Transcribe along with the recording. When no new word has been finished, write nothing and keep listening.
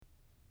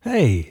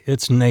Hey,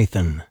 it's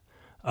Nathan.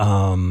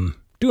 Doing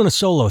a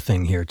solo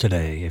thing here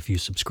today. If you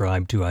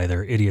subscribe to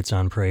either Idiots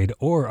on Parade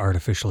or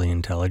Artificially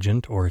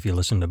Intelligent, or if you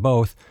listen to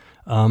both,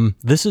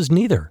 this is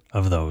neither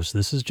of those.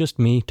 This is just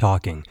me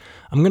talking.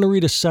 I'm going to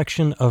read a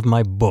section of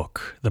my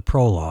book, the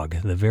prologue,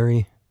 the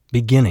very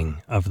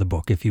beginning of the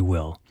book, if you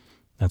will.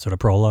 That's what a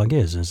prologue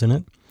is, isn't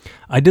it?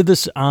 I did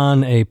this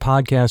on a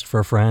podcast for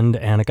a friend,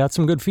 and it got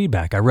some good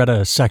feedback. I read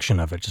a section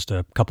of it, just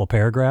a couple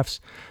paragraphs,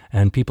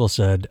 and people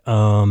said,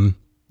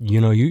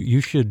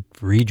 you should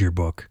read your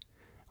book.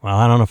 Well,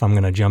 I don't know if I'm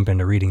going to jump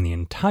into reading the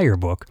entire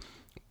book,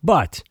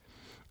 but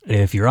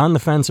if you're on the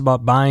fence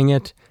about buying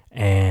it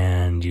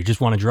and you just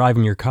want to drive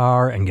in your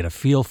car and get a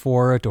feel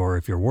for it, or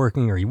if you're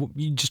working or you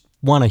just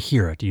want to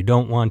hear it, you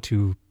don't want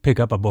to pick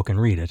up a book and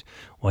read it,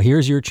 well,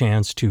 here's your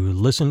chance to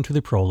listen to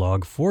the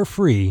prologue for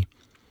free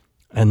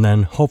and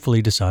then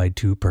hopefully decide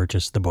to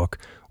purchase the book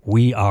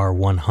We Are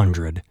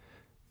 100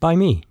 by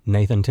me,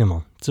 Nathan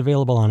Timmel. It's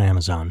available on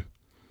Amazon.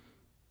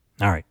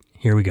 All right,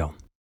 here we go.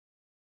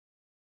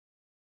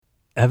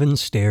 Evan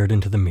stared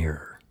into the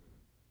mirror.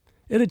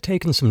 It had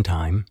taken some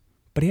time,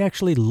 but he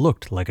actually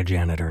looked like a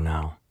janitor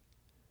now.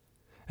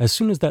 As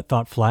soon as that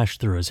thought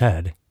flashed through his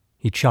head,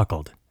 he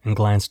chuckled and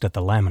glanced at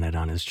the laminate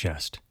on his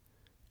chest.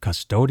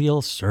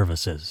 Custodial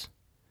services.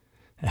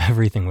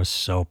 Everything was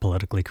so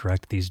politically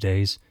correct these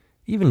days.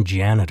 Even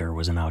janitor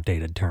was an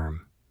outdated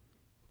term.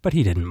 But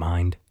he didn't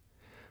mind.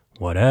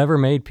 Whatever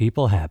made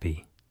people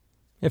happy.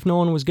 If no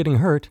one was getting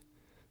hurt,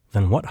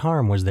 then what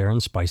harm was there in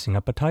spicing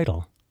up a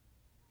title?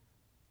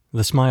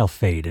 The smile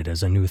faded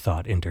as a new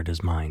thought entered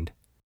his mind.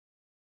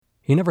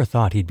 He never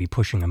thought he'd be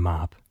pushing a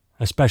mop,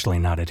 especially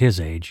not at his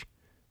age,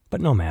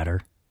 but no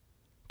matter.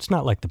 It's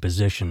not like the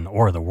position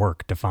or the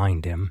work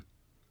defined him.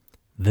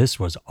 This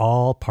was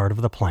all part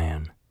of the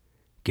plan.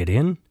 Get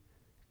in,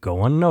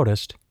 go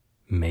unnoticed,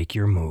 make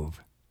your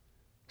move.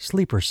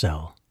 Sleeper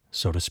cell,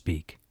 so to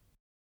speak.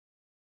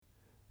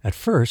 At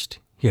first,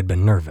 he had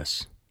been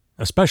nervous,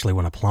 especially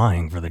when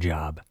applying for the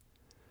job.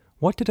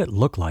 What did it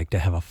look like to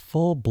have a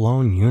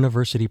full-blown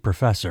university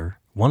professor,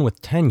 one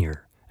with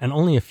tenure, and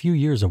only a few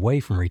years away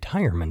from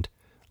retirement,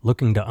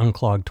 looking to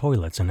unclog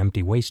toilets and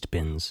empty waste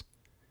bins?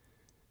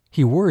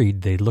 He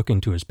worried they'd look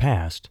into his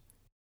past.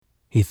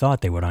 He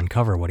thought they would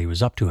uncover what he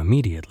was up to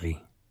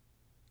immediately.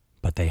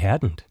 But they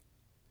hadn't.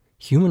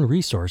 Human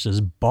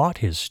Resources bought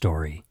his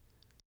story.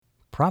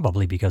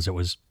 Probably because it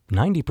was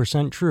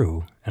 90%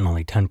 true and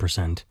only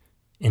 10%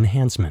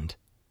 enhancement.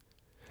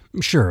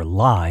 Sure,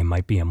 lie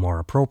might be a more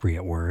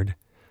appropriate word,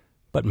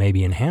 but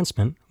maybe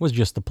enhancement was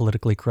just the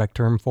politically correct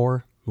term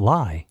for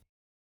lie.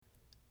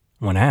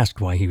 When asked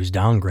why he was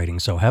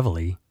downgrading so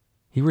heavily,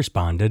 he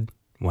responded,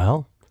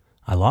 "Well,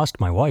 I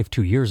lost my wife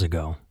 2 years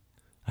ago.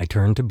 I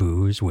turned to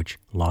booze, which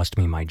lost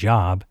me my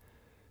job,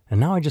 and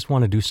now I just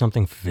want to do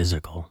something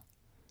physical.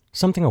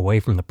 Something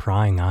away from the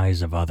prying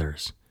eyes of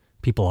others.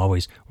 People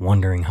always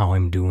wondering how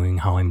I'm doing,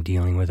 how I'm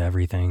dealing with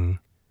everything."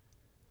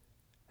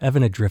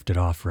 Evan had drifted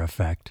off for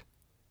effect.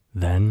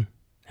 Then,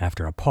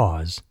 after a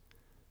pause,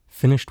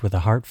 finished with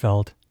a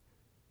heartfelt,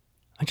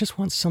 "I just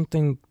want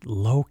something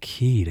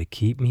low-key to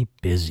keep me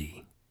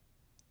busy."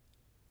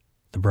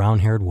 The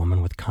brown-haired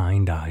woman with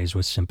kind eyes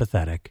was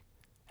sympathetic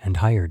and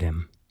hired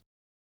him.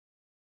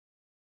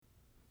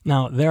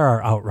 Now, there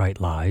are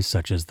outright lies,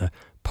 such as the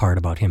part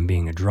about him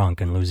being a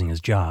drunk and losing his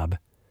job,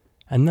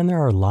 and then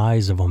there are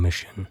lies of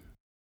omission.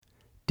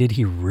 Did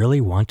he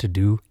really want to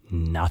do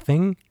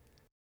nothing?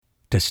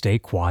 To stay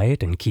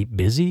quiet and keep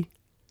busy?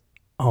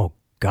 Oh,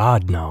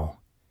 God, no.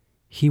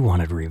 He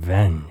wanted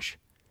revenge.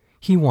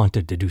 He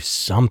wanted to do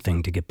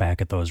something to get back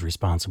at those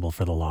responsible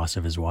for the loss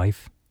of his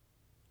wife.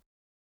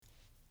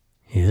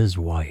 His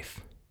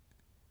wife.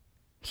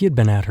 He had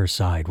been at her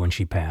side when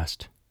she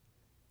passed.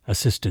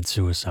 Assisted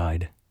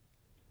suicide.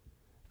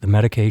 The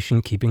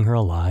medication keeping her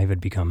alive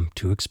had become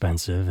too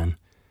expensive, and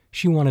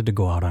she wanted to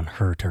go out on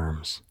her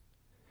terms.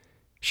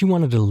 She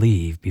wanted to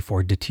leave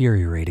before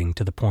deteriorating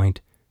to the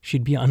point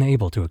she'd be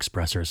unable to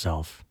express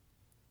herself.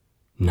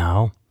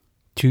 Now,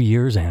 2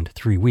 years and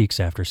 3 weeks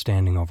after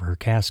standing over her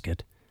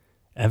casket,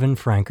 Evan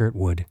Frankert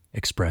would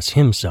express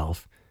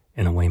himself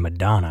in a way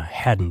Madonna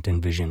hadn't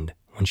envisioned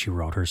when she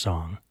wrote her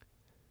song.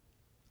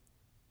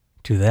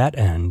 To that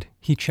end,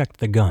 he checked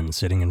the gun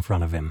sitting in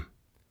front of him.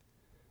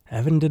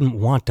 Evan didn't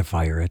want to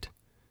fire it,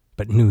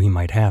 but knew he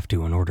might have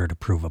to in order to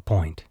prove a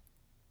point.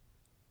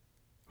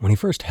 When he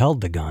first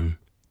held the gun,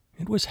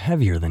 it was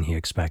heavier than he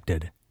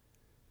expected.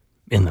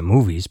 In the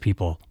movies,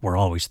 people were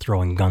always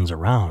throwing guns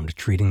around,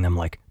 treating them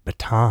like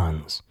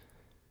batons.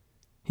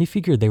 He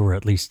figured they were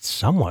at least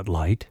somewhat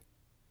light.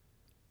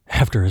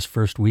 After his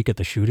first week at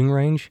the shooting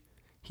range,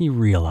 he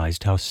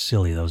realized how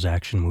silly those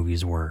action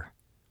movies were.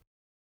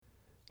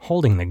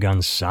 Holding the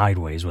gun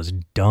sideways was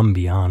dumb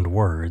beyond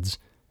words,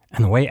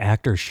 and the way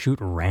actors shoot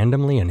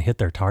randomly and hit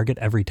their target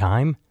every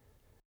time,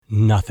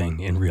 nothing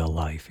in real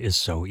life is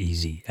so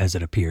easy as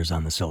it appears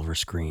on the silver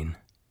screen.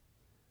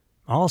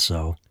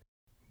 Also,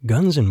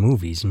 guns in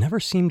movies never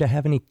seem to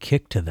have any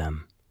kick to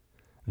them.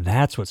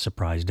 That's what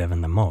surprised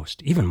Evan the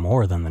most, even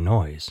more than the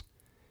noise.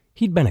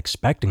 He'd been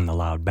expecting the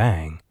loud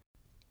bang,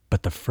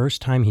 but the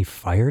first time he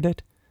fired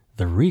it,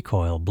 the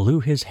recoil blew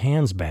his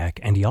hands back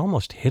and he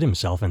almost hit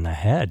himself in the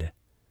head.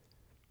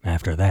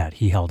 After that,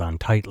 he held on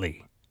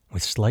tightly,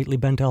 with slightly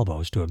bent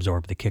elbows to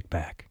absorb the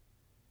kickback.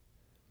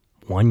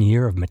 1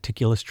 year of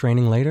meticulous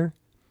training later,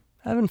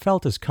 Evan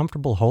felt as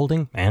comfortable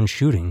holding and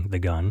shooting the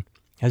gun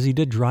as he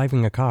did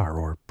driving a car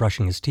or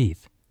brushing his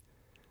teeth.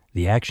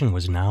 The action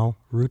was now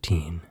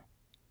routine.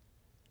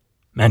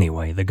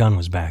 Anyway, the gun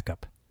was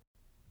backup.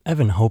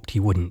 Evan hoped he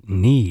wouldn't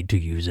need to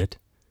use it,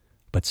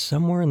 but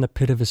somewhere in the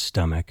pit of his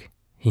stomach,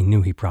 he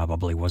knew he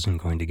probably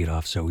wasn't going to get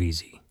off so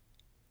easy.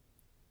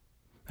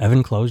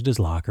 Evan closed his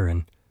locker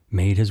and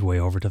made his way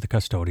over to the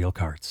custodial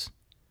carts.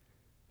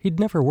 He'd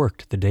never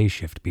worked the day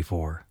shift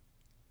before.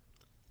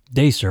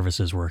 Day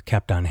services were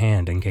kept on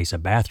hand in case a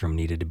bathroom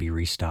needed to be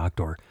restocked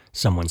or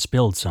someone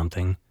spilled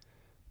something,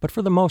 but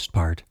for the most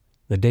part,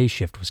 the day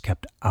shift was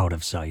kept out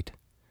of sight.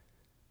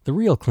 The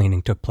real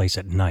cleaning took place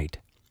at night.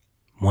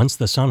 Once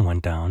the sun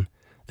went down,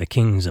 the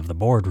kings of the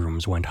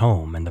boardrooms went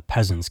home and the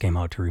peasants came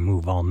out to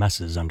remove all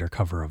messes under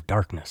cover of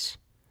darkness.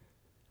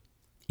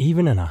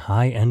 Even in a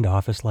high-end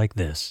office like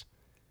this,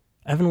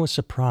 Evan was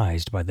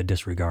surprised by the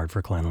disregard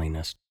for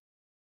cleanliness.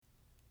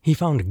 He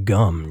found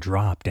gum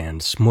dropped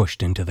and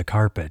smushed into the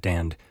carpet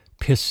and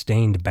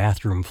piss-stained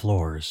bathroom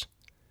floors.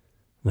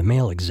 The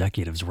male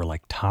executives were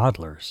like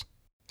toddlers,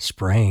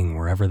 spraying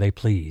wherever they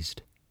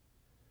pleased.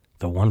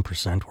 The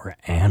 1% were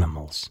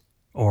animals,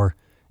 or,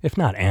 if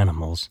not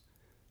animals,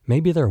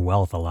 maybe their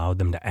wealth allowed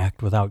them to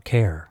act without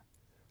care,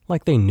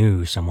 like they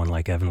knew someone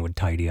like Evan would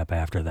tidy up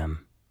after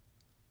them.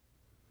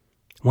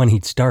 When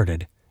he'd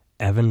started,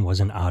 Evan was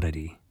an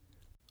oddity,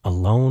 a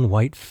lone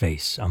white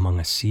face among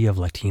a sea of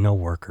Latino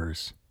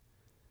workers.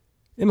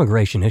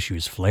 Immigration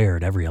issues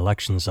flared every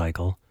election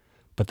cycle,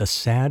 but the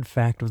sad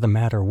fact of the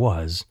matter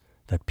was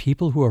that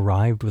people who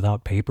arrived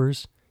without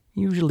papers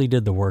usually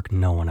did the work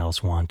no one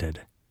else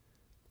wanted.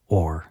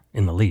 Or,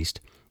 in the least,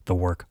 the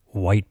work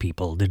white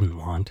people didn't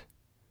want.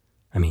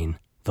 I mean,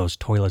 those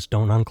toilets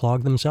don't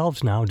unclog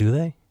themselves now, do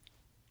they?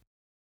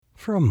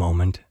 For a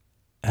moment,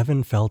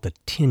 Evan felt a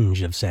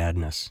tinge of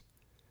sadness.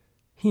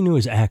 He knew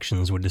his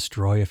actions would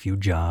destroy a few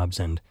jobs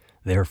and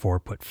therefore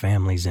put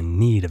families in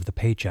need of the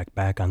paycheck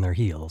back on their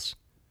heels.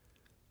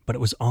 But it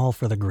was all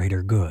for the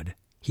greater good.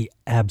 He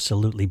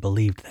absolutely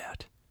believed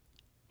that.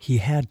 He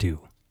had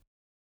to.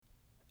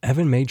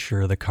 Evan made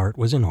sure the cart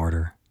was in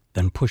order,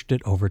 then pushed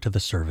it over to the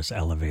service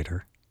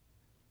elevator.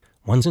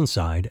 Once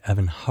inside,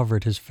 Evan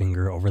hovered his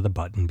finger over the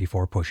button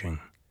before pushing.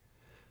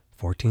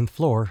 14th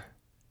floor.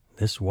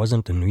 This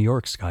wasn't a New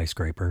York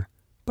skyscraper,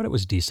 but it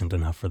was decent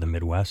enough for the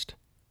Midwest.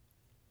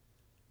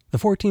 The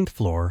 14th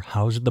floor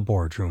housed the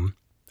boardroom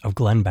of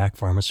Glenback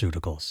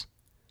Pharmaceuticals.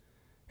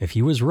 If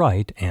he was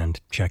right,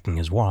 and checking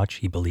his watch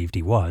he believed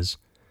he was,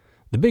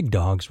 the big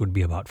dogs would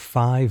be about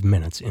 5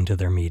 minutes into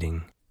their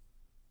meeting.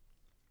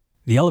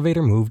 The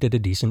elevator moved at a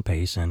decent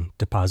pace and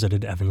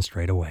deposited Evan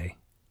straight away.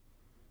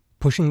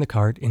 Pushing the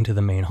cart into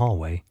the main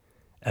hallway,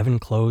 Evan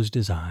closed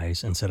his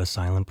eyes and said a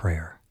silent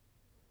prayer.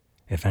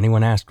 If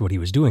anyone asked what he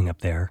was doing up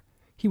there,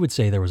 he would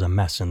say there was a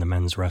mess in the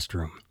men's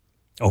restroom.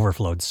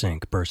 Overflowed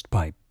sink, burst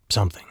pipe,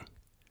 something.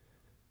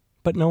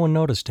 But no one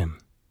noticed him.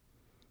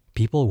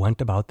 People went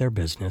about their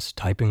business,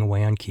 typing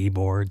away on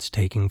keyboards,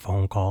 taking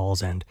phone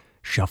calls, and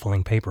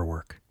shuffling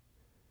paperwork.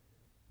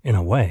 In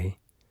a way,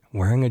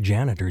 wearing a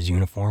janitor's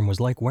uniform was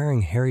like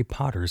wearing Harry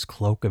Potter's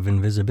cloak of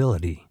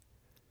invisibility.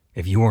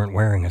 If you weren't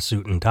wearing a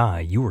suit and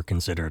tie, you were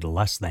considered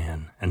less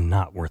than and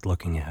not worth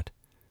looking at.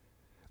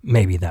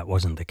 Maybe that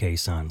wasn't the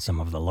case on some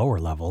of the lower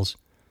levels,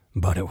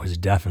 but it was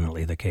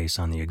definitely the case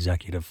on the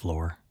executive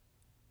floor.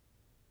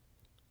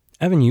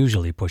 Evan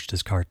usually pushed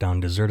his cart down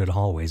deserted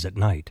hallways at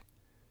night.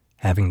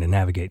 Having to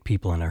navigate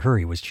people in a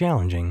hurry was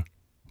challenging,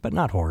 but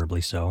not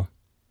horribly so.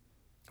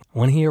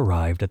 When he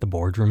arrived at the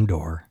boardroom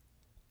door,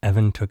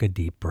 Evan took a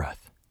deep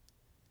breath.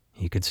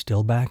 He could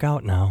still back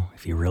out now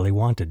if he really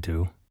wanted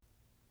to.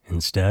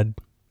 Instead,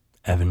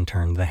 Evan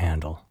turned the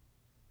handle.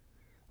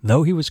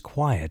 Though he was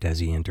quiet as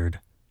he entered,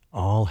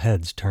 all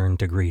heads turned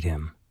to greet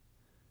him.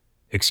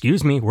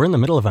 "Excuse me, we're in the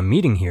middle of a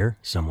meeting here,"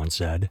 someone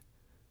said,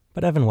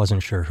 but Evan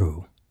wasn't sure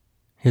who.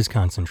 His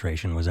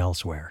concentration was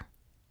elsewhere.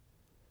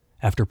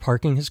 After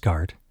parking his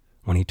cart,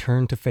 when he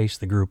turned to face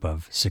the group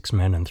of 6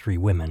 men and 3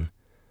 women,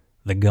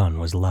 the gun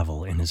was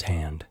level in his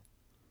hand.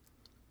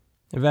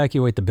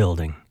 "Evacuate the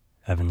building,"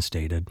 Evan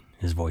stated,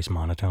 his voice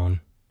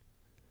monotone.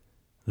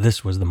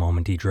 This was the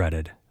moment he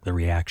dreaded, the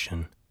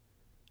reaction.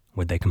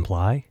 Would they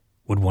comply?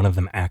 Would one of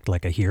them act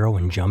like a hero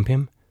and jump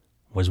him?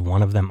 Was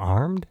one of them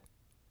armed?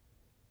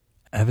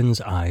 Evan's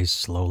eyes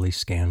slowly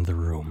scanned the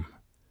room,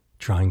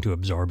 trying to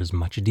absorb as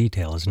much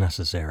detail as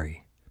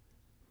necessary.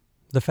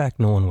 The fact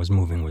no one was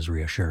moving was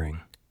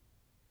reassuring.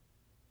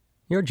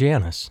 "You're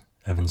Janice,"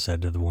 Evan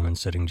said to the woman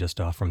sitting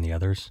just off from the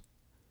others.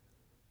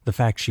 The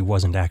fact she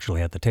wasn't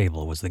actually at the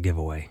table was the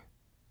giveaway.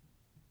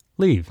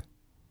 "Leave."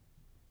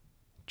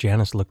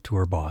 Janice looked to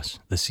her boss,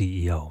 the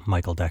CEO,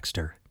 Michael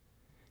Dexter.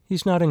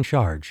 "He's not in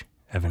charge,"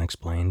 Evan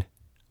explained.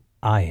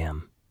 "I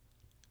am.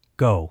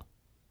 Go."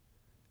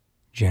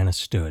 Janice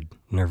stood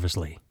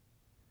nervously.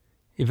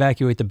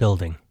 "Evacuate the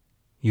building.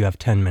 You have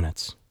 10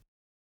 minutes.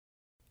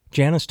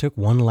 Janice took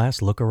one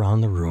last look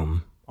around the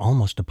room,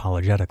 almost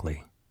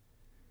apologetically.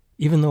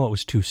 Even though it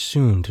was too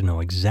soon to know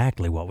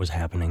exactly what was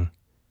happening,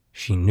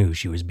 she knew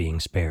she was being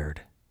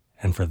spared,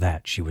 and for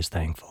that she was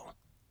thankful.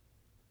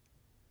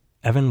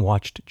 Evan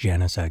watched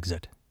Janice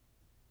exit.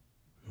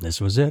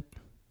 This was it.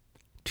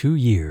 2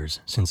 years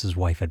since his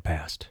wife had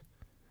passed.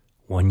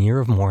 1 year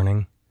of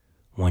mourning,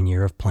 1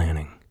 year of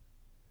planning.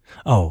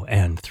 Oh,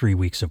 and 3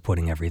 weeks of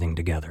putting everything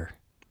together.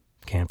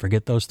 Can't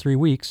forget those 3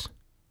 weeks.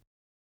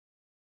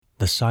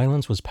 The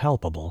silence was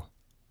palpable,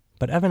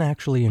 but Evan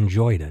actually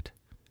enjoyed it.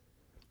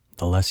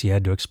 The less he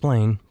had to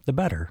explain, the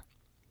better.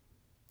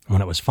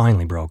 When it was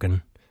finally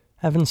broken,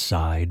 Evan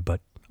sighed,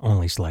 but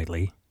only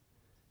slightly.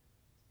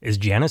 "Is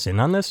Janice in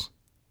on this?"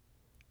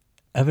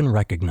 Evan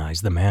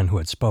recognized the man who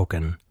had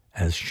spoken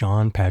as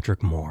Sean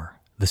Patrick Moore,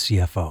 the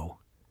CFO.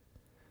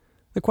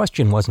 The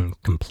question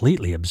wasn't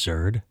completely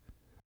absurd.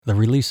 The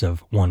release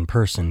of one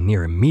person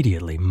near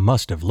immediately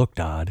must have looked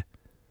odd,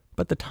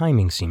 but the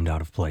timing seemed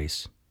out of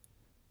place.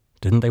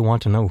 Didn't they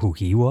want to know who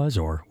he was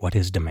or what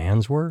his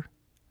demands were?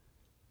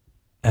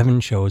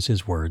 Evan chose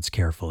his words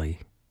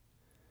carefully.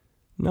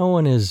 "No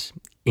one is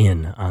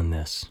in on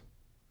this.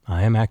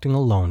 I am acting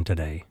alone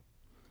today.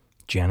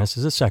 Janice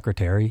is a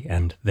secretary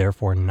and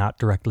therefore not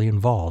directly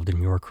involved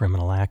in your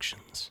criminal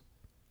actions."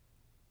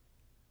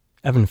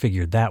 Evan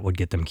figured that would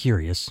get them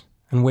curious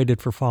and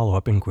waited for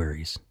follow-up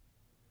inquiries.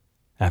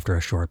 After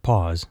a short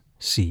pause,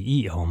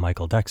 CEO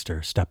Michael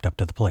Dexter stepped up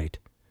to the plate.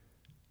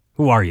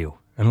 "Who are you,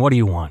 and what do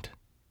you want?"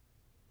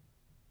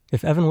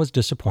 If Evan was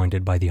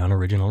disappointed by the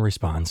unoriginal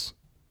response,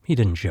 he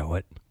didn't show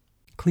it.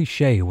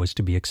 Cliché was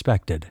to be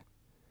expected.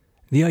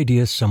 The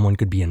idea someone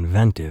could be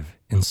inventive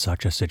in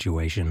such a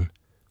situation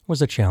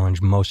was a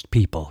challenge most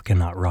people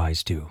cannot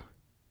rise to.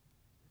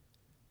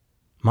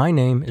 "My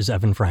name is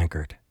Evan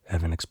Frankert,"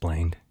 Evan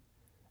explained,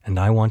 "and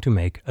I want to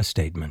make a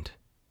statement."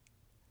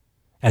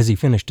 As he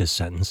finished his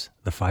sentence,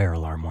 the fire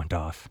alarm went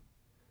off.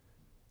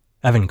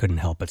 Evan couldn't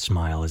help but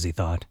smile as he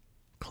thought,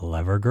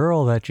 "Clever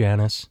girl, that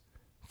Janice.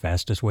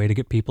 Fastest way to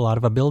get people out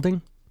of a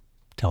building?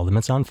 Tell them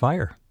it's on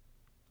fire."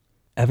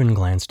 Evan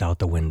glanced out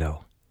the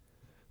window.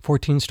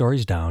 14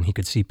 stories down, he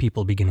could see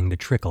people beginning to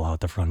trickle out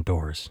the front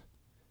doors.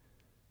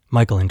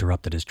 Michael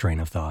interrupted his train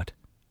of thought.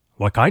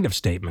 "What kind of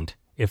statement?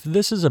 If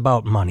this is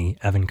about money,"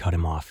 Evan cut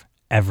him off.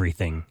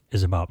 "Everything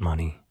is about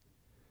money.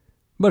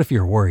 But if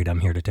you're worried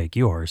I'm here to take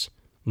yours,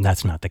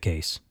 that's not the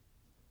case."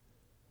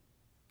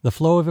 The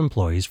flow of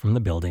employees from the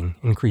building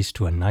increased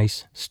to a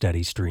nice,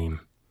 steady stream.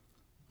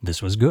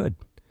 This was good.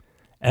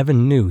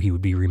 Evan knew he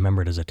would be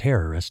remembered as a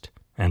terrorist,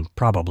 and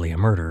probably a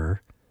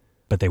murderer,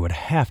 but they would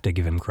have to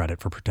give him credit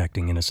for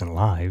protecting innocent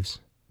lives.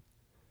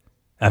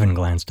 Evan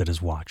glanced at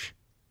his watch.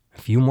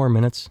 A few more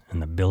minutes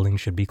and the building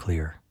should be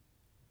clear.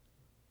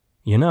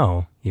 "You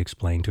know," he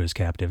explained to his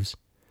captives,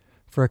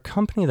 "for a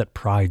company that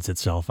prides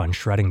itself on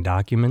shredding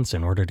documents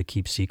in order to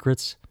keep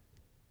secrets,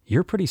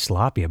 you're pretty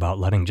sloppy about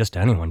letting just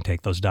anyone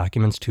take those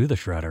documents to the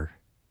shredder."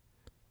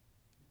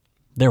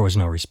 There was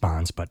no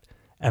response, but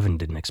Evan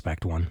didn't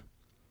expect one.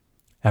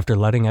 After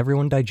letting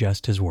everyone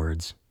digest his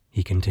words,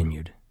 he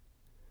continued.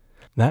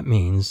 "That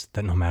means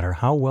that no matter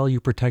how well you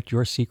protect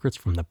your secrets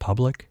from the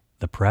public,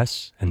 the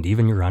press, and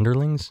even your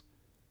underlings,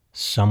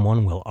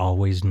 someone will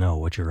always know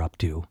what you're up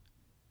to."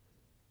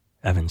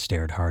 Evan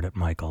stared hard at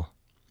Michael.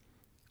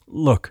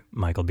 "Look,"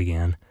 Michael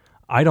began,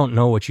 "I don't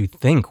know what you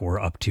think we're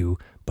up to,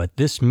 but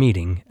this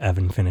meeting,"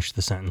 Evan finished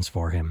the sentence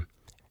for him,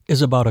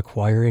 "is about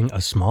acquiring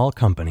a small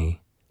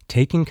company,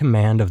 taking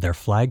command of their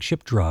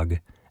flagship drug,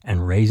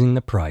 and raising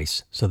the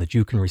price so that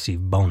you can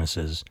receive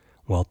bonuses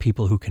while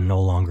people who can no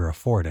longer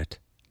afford it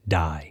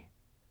die."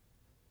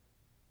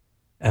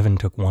 Evan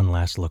took one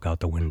last look out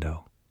the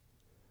window.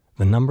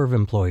 The number of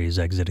employees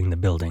exiting the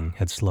building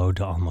had slowed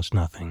to almost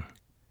nothing.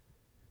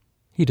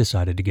 He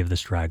decided to give the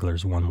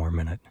stragglers 1 more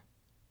minute.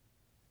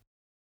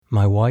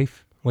 "My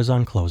wife was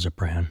on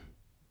clozapran,"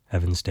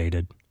 Evan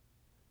stated.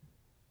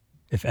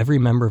 If every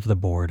member of the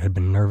board had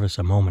been nervous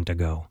a moment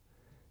ago,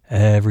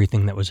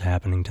 everything that was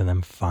happening to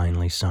them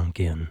finally sunk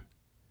in.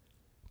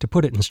 To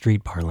put it in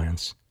street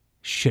parlance,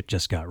 shit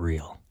just got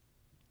real.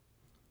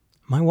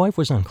 "My wife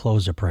was on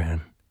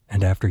clozapran,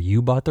 and after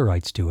you bought the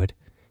rights to it,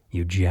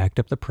 you jacked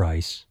up the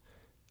price,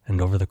 and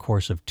over the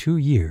course of 2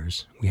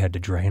 years, we had to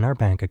drain our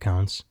bank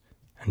accounts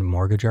and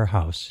mortgage our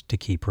house to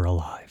keep her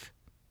alive.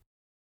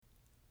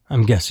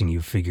 I'm guessing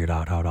you've figured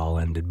out how it all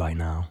ended by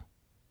now."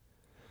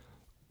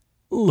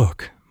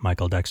 "Look,"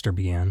 Michael Dexter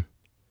began.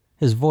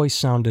 His voice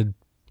sounded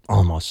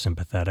almost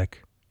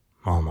sympathetic.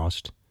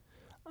 Almost.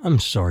 "I'm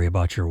sorry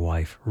about your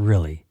wife,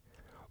 really.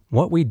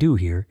 What we do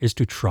here is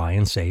to try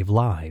and save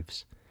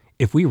lives.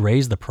 If we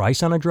raise the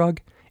price on a drug,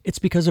 it's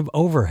because of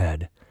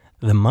overhead.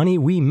 The money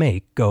we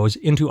make goes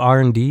into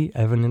R&D,"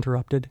 Evan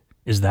interrupted.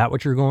 "Is that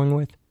what you're going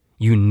with?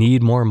 You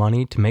need more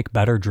money to make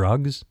better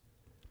drugs?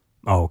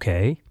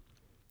 Okay.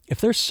 If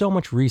there's so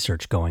much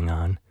research going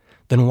on,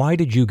 then why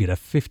did you get a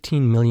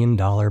 $15 million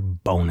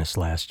bonus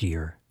last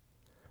year?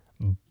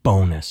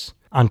 Bonus.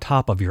 on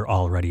top of your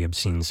already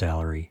obscene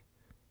salary.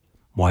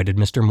 Why did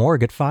Mr. Moore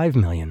get $5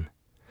 million?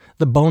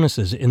 The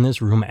bonuses in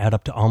this room add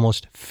up to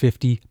almost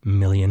 $50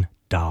 million.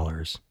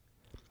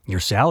 Your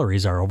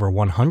salaries are over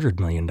 $100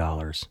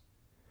 million.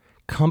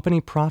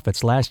 Company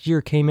profits last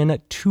year came in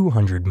at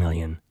 $200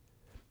 million.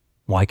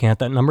 Why can't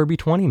that number be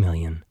 $20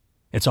 million?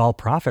 It's all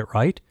profit,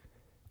 right?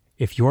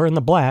 If you're in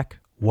the black,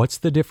 what's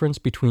the difference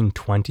between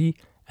 20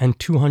 and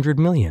 200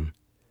 million?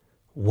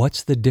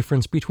 What's the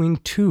difference between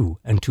 2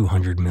 and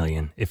 200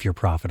 million if you're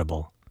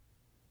profitable?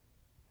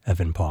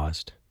 Evan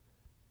paused.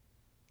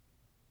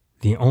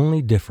 The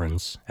only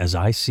difference, as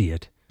I see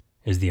it,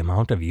 is the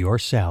amount of your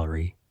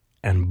salary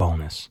and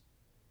bonus.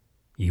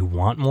 You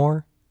want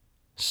more,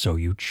 so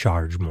you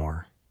charge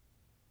more.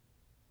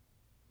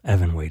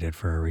 Evan waited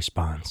for a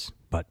response,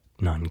 but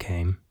none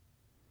came.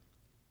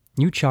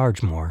 You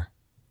charge more,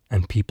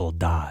 and people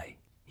die,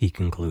 he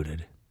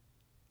concluded.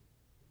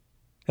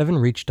 Evan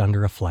reached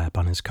under a flap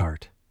on his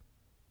cart.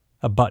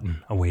 A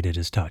button awaited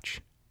his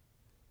touch.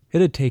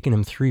 It had taken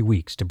him 3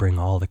 weeks to bring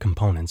all the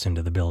components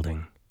into the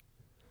building.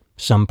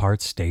 Some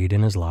parts stayed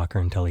in his locker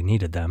until he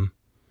needed them.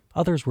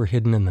 Others were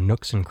hidden in the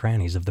nooks and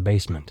crannies of the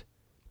basement,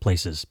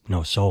 places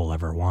no soul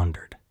ever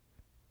wandered.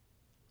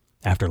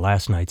 After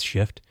last night's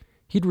shift,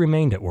 he'd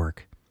remained at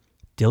work,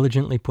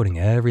 diligently putting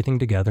everything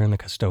together in the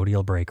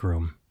custodial break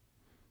room.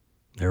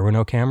 There were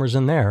no cameras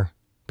in there,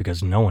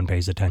 because no one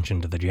pays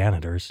attention to the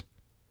janitors.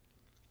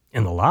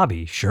 In the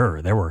lobby,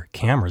 sure, there were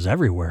cameras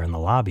everywhere in the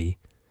lobby,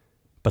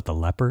 but the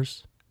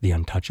lepers, the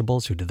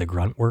untouchables who did the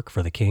grunt work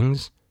for the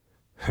kings,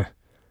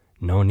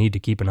 no need to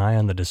keep an eye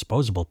on the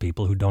disposable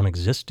people who don't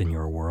exist in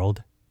your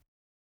world.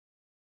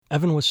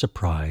 Evan was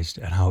surprised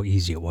at how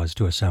easy it was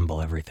to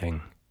assemble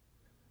everything.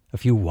 A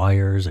few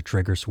wires, a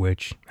trigger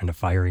switch, and a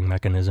firing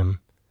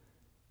mechanism.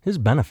 His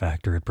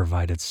benefactor had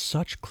provided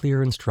such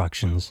clear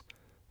instructions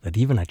that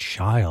even a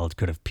child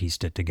could have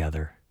pieced it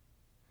together.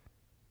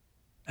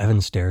 Evan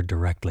stared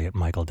directly at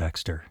Michael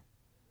Dexter.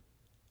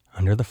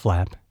 Under the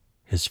flap,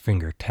 his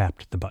finger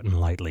tapped the button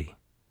lightly.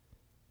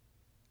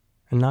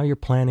 "And now you're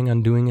planning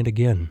on doing it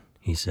again,"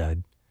 he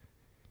said.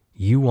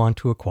 "You want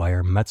to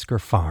acquire Metzger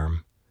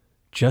Farm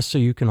just so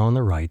you can own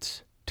the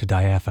rights to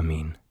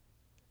diaphamine.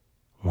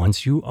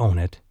 Once you own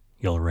it,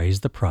 you'll raise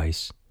the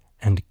price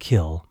and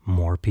kill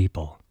more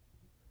people."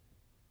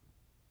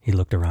 He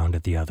looked around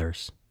at the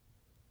others.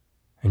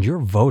 "And you're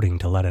voting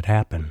to let it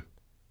happen."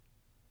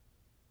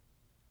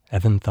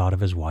 Evan thought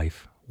of his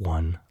wife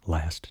one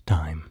last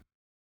time.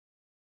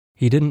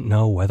 He didn't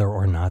know whether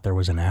or not there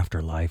was an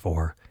afterlife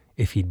or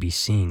if he'd be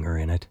seeing her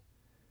in it,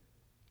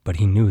 but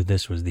he knew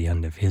this was the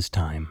end of his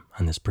time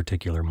on this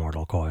particular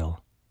mortal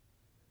coil.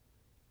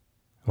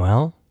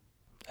 "Well,"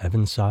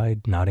 Evan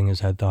sighed, nodding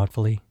his head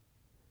thoughtfully,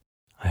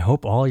 "I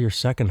hope all your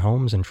second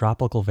homes and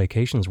tropical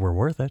vacations were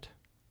worth it."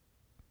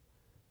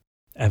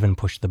 Evan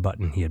pushed the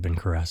button he had been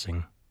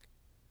caressing.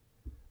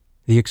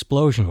 The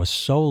explosion was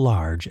so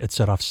large it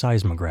set off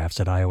seismographs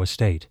at Iowa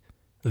State,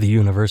 the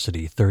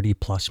university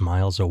 30-plus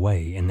miles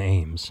away in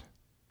Ames.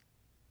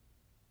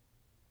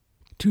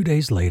 2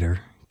 days later,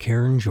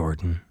 Karen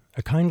Jordan,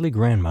 a kindly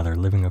grandmother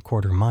living a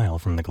quarter-mile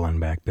from the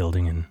Glenback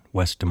building in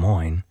West Des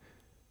Moines,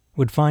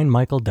 would find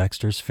Michael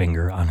Dexter's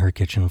finger on her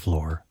kitchen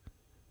floor.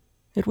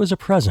 It was a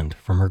present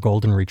from her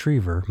golden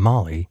retriever,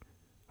 Molly,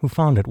 who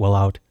found it while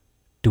out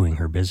doing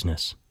her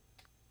business.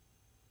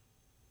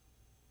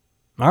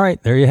 All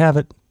right, there you have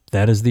it.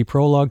 That is the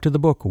prologue to the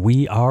book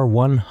We Are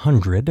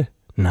 100,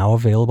 now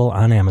available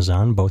on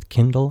Amazon, both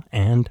Kindle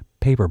and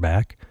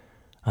paperback.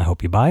 I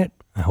hope you buy it.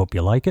 I hope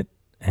you like it.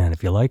 And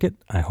if you like it,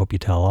 I hope you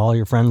tell all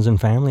your friends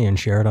and family and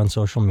share it on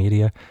social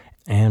media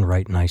and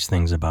write nice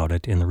things about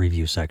it in the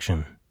review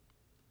section.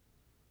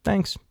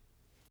 Thanks.